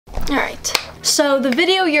Alright, so the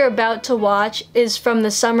video you're about to watch is from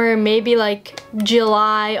the summer, maybe like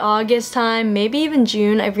July, August time, maybe even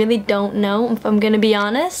June. I really don't know if I'm gonna be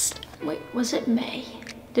honest. Wait, was it May?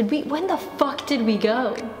 When the fuck did we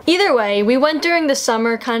go? Either way, we went during the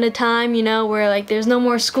summer kind of time, you know, where like there's no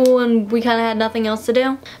more school and we kind of had nothing else to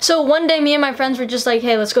do. So one day me and my friends were just like,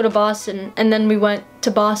 hey, let's go to Boston. And then we went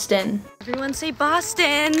to Boston. Everyone say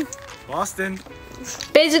Boston. Boston.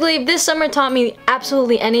 Basically, if this summer taught me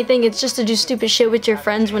absolutely anything, it's just to do stupid shit with your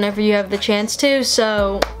friends whenever you have the chance to.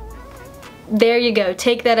 So there you go.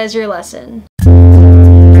 Take that as your lesson.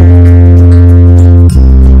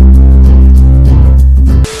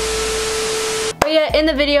 In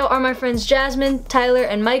the video are my friends Jasmine, Tyler,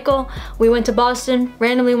 and Michael. We went to Boston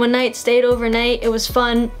randomly one night, stayed overnight. It was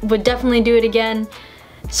fun, would definitely do it again.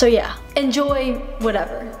 So yeah, enjoy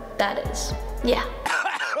whatever that is. Yeah.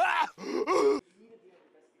 Who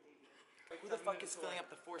the fuck is filling up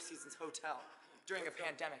the Four Seasons Hotel during a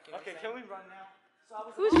pandemic? You know okay, can we run now?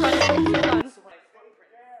 Who's running? Who's running?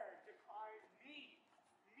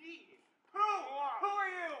 Who are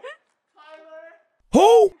you? Tyler?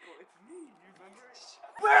 Who?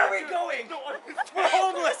 Where are we going? We're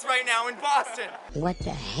homeless right now in Boston. What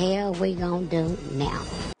the hell we gonna do now?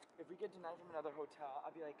 If we get denied from another hotel,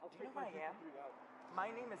 I'll be like, do you know who I am? My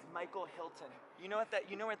name is Michael Hilton. You know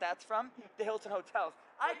where that's from? The Hilton Hotels.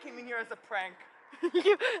 I came in here as a prank.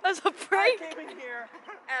 As a prank? I came in here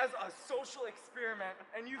as a social experiment,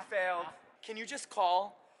 and you failed. Can you just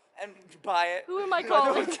call and buy it? Who am I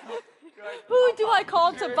calling? Who do I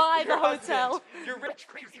call to buy the hotel? You're rich,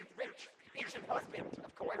 crazy, rich.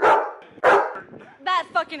 That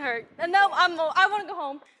fucking hurt. And now I want to go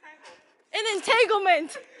home. An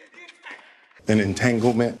entanglement. An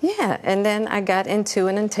entanglement? Yeah, and then I got into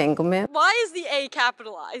an entanglement. Why is the A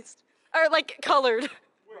capitalized? Or like colored?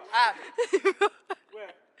 Ah.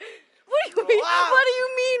 Where? What do you mean? Ah. What do you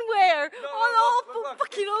mean where? No, On all look.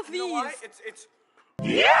 fucking of these. You know why? It's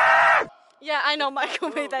Yeah! Yeah, I know, Michael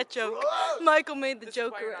made that joke. Michael made the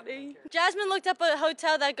joke already. Jasmine looked up a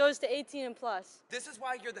hotel that goes to 18 and plus. This is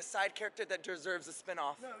why you're the side character that deserves a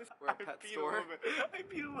spin-off. No, we're a pet store. I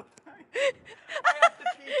peed a little bit. I have to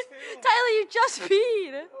pee too. Tyler, you just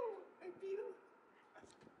peed.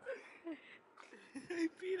 I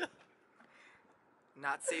peed a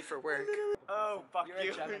Not safe for work. Oh, fuck You're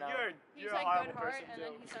you. a Gemini. You're a horrible person, too.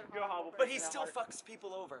 You're a horrible person. But he still fucks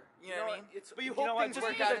people over. You know what I mean? But you you know hope what, things just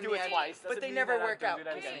work because out I in do the it end. twice But doesn't they mean never that I work don't out. do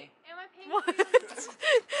that again. Am I paying? What?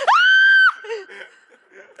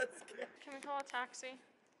 That's scary. Can we call a taxi?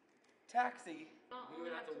 Taxi. We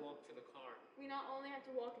would have to walk to the car. We not only have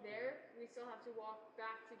to walk there, we still have to walk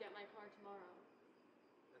back to get my car tomorrow.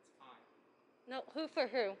 That's fine. No, who for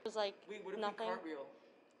who? It was like Wait, what if nothing. we cartwheel?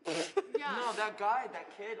 Yeah. No, that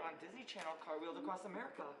kid on Disney Channel cartwheeled across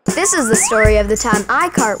America. This is the story of the time I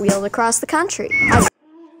cartwheeled across the country.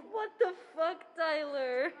 What the fuck,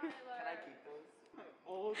 Tyler? Can I keep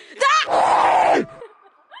those?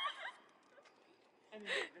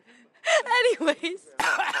 Anyways.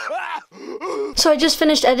 So I just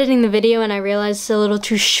finished editing the video and I realized it's a little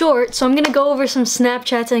too short, so I'm gonna go over some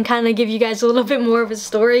Snapchats and kind of give you guys a little bit more of a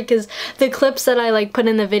story, because the clips that I like put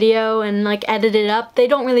in the video and like edited up, they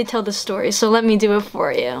don't really tell the story, so let me do it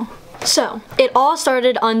for you. So, it all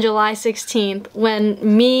started on July 16th when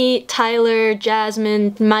me, Tyler,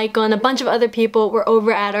 Jasmine, Michael, and a bunch of other people were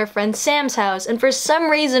over at our friend Sam's house, and for some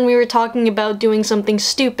reason we were talking about doing something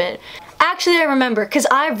stupid. Actually, I remember, because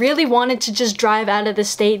I really wanted to just drive out of the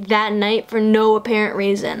state that night for no apparent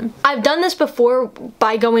reason. I've done this before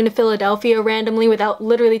by going to Philadelphia randomly without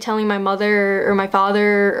literally telling my mother or my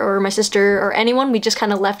father or my sister or anyone. We just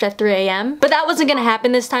kind of left at 3 a.m. But that wasn't going to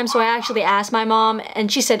happen this time, so I actually asked my mom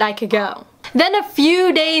and she said I could go. Then a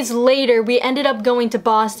few days later, we ended up going to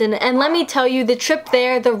Boston, and let me tell you, the trip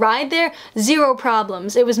there, the ride there, zero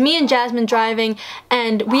problems. It was me and Jasmine driving,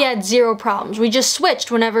 and we had zero problems. We just switched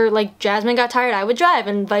whenever, like, Jasmine got tired, I would drive,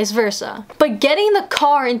 and vice versa. But getting the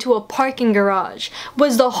car into a parking garage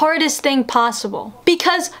was the hardest thing possible,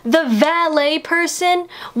 because the valet person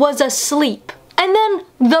was asleep. And then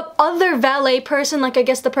the other valet person, like I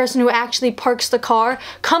guess the person who actually parks the car,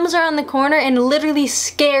 comes around the corner and literally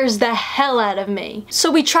scares the hell out of me. So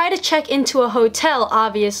we try to check into a hotel,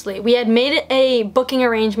 obviously. We had made a booking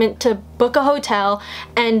arrangement to book a hotel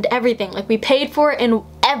and everything. Like, we paid for it and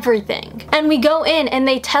everything. And we go in and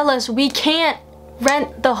they tell us we can't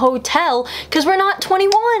rent the hotel because we're not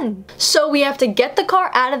 21. So we have to get the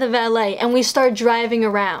car out of the valet and we start driving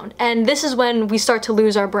around, and this is when we start to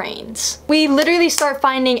lose our brains. We literally start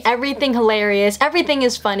finding everything hilarious, everything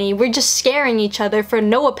is funny, we're just scaring each other for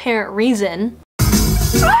no apparent reason.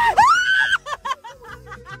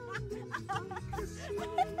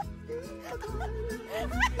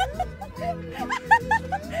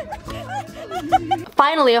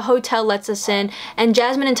 finally a hotel lets us in, and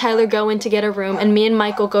Jasmine and Tyler go in to get a room, and me and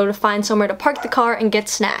Michael go to find somewhere to park the car and get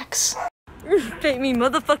snacks. Paint me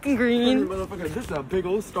motherfucking green. This is a big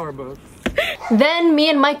old Starbucks. Then me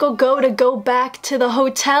and Michael go back to the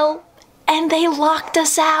hotel, and they locked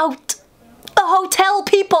us out. The hotel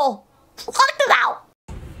people locked us out.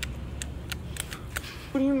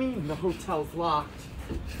 What do you mean the hotel's locked?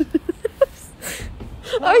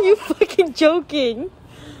 Are you fucking joking?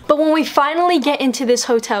 But when we finally get into this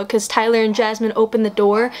hotel, because Tyler and Jasmine opened the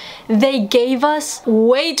door, they gave us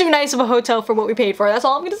way too nice of a hotel for what we paid for. That's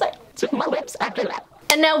all I'm gonna say. My lips after that.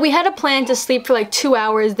 And now we had a plan to sleep for like 2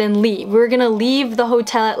 hours, then leave. We were gonna leave the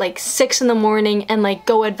hotel at like 6 in the morning and like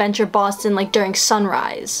go adventure Boston like during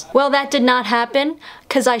sunrise. Well, that did not happen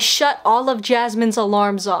because I shut all of Jasmine's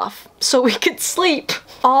alarms off so we could sleep.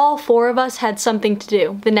 All 4 of us had something to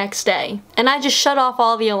do the next day, and I just shut off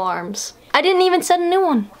all the alarms. I didn't even set a new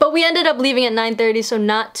one. But we ended up leaving at 9:30, so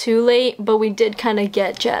not too late, but we did kind of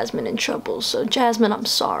get Jasmine in trouble. So Jasmine, I'm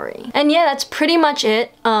sorry. And yeah, that's pretty much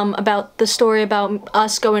it about the story about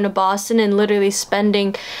us going to Boston and literally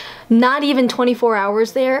spending not even 24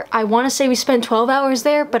 hours there. I want to say we spent 12 hours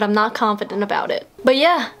there, but I'm not confident about it. But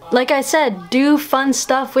yeah, like I said, do fun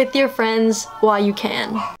stuff with your friends while you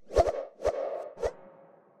can.